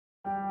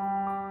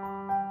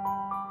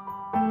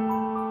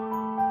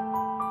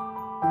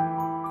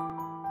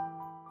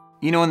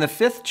You know, in the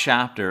 5th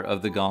chapter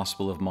of the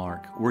Gospel of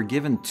Mark, we're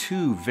given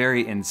two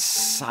very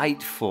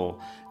insightful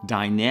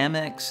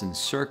dynamics and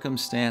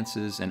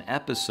circumstances and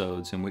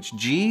episodes in which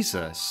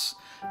Jesus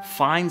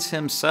finds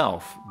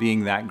himself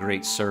being that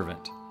great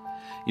servant.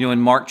 You know, in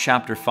Mark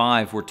chapter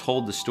 5, we're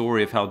told the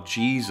story of how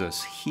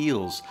Jesus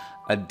heals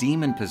a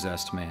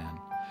demon-possessed man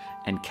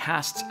and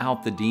casts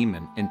out the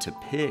demon into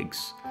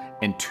pigs,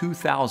 and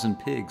 2,000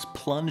 pigs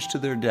plunge to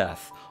their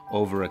death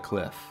over a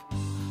cliff.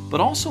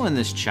 But also in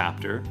this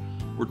chapter,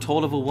 we're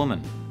told of a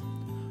woman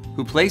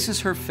who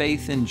places her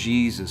faith in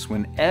Jesus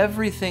when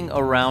everything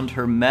around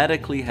her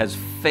medically has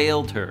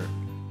failed her.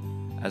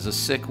 As a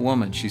sick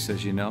woman, she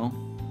says, you know,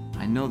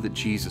 I know that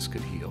Jesus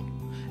could heal.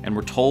 And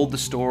we're told the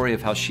story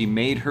of how she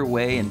made her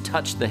way and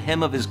touched the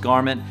hem of his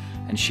garment,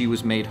 and she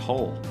was made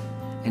whole.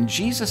 And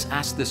Jesus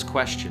asked this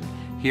question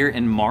here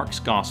in Mark's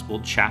Gospel,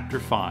 chapter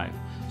 5,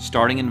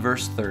 starting in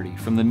verse 30.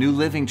 From the New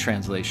Living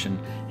Translation,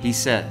 he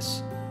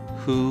says,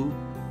 "Who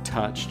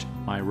touched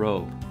my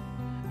robe?"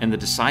 And the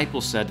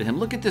disciples said to him,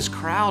 "Look at this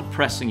crowd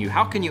pressing you.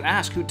 How can you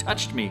ask who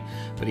touched me?"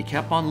 But he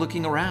kept on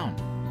looking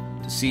around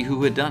to see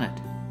who had done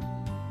it.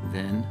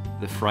 Then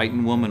the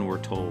frightened woman, we're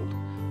told,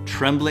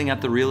 trembling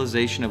at the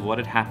realization of what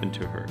had happened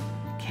to her,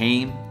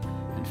 came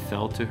and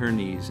fell to her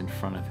knees in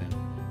front of him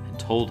and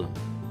told him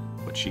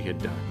what she had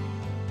done.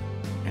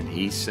 And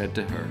he said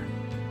to her,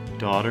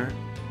 "Daughter,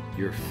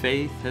 your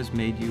faith has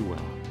made you well.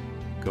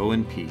 Go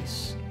in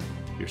peace.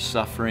 Your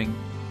suffering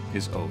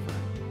is over."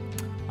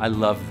 I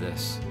love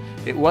this.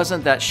 It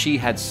wasn't that she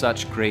had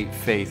such great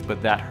faith,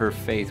 but that her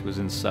faith was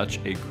in such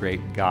a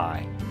great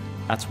guy.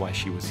 That's why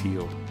she was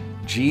healed.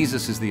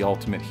 Jesus is the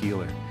ultimate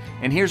healer.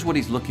 And here's what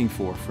he's looking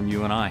for from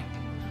you and I: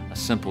 a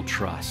simple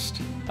trust,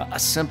 a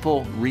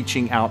simple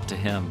reaching out to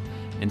him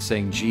and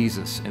saying,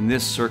 Jesus, in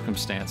this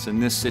circumstance,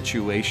 in this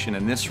situation,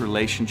 in this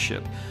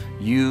relationship,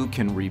 you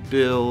can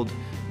rebuild,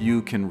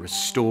 you can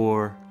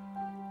restore.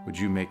 Would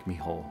you make me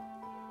whole?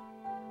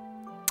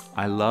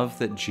 I love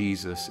that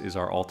Jesus is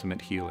our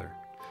ultimate healer.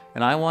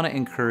 And I want to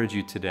encourage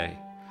you today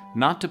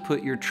not to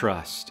put your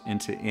trust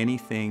into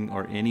anything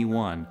or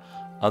anyone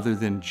other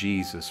than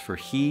Jesus, for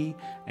he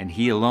and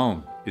he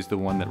alone is the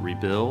one that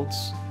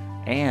rebuilds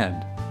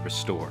and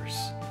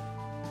restores.